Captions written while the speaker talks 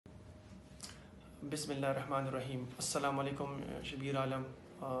बिस्मिल्लाहिर्रहमानिर्रहीम। अस्सलाम वालेकुम। शबीर आलम,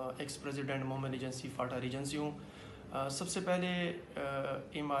 एक्स प्रेसिडेंट मोहम्मद एजेंसी फाटा रीजन से हूँ। सबसे पहले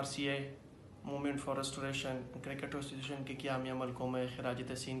MRCA movement for restoration cricket association के क़यामी अमल को मैं खराज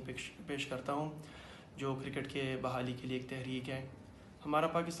तहसीन पेश करता हूँ, जो क्रिकेट के बहाली के लिए एक तहरीक है। हमारा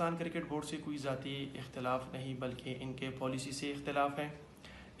पाकिस्तान क्रिकेट बोर्ड से कोई ज़ाती इख्तलाफ नहीं, बल्कि इनके पॉलिसी से इख्तलाफ है।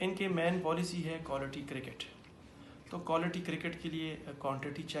 इनके मेन पॉलिसी है क्वालिटी क्रिकेट। तो क्वालिटी क्रिकेट के लिए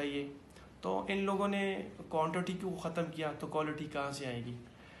क्वांटिटी चाहिए, तो इन लोगों ने क्वांटिटी को ख़त्म किया तो क्वालिटी कहाँ से आएगी।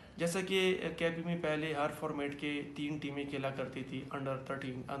 जैसा कि KP में पहले हर फॉर्मेट के 3 टीमें खेला करती थी, अंडर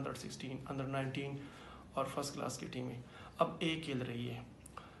 13, अंडर 16, अंडर 19 और फर्स्ट क्लास की टीमें, अब एक खेल रही है।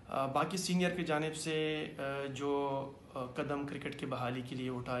 बाकी सीनियर की जानिब से जो कदम क्रिकेट की बहाली के लिए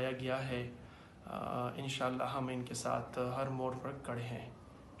उठाया गया है, इंशाअल्लाह हम इनके साथ हर मोड़ पर खड़े हैं।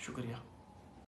 शुक्रिया।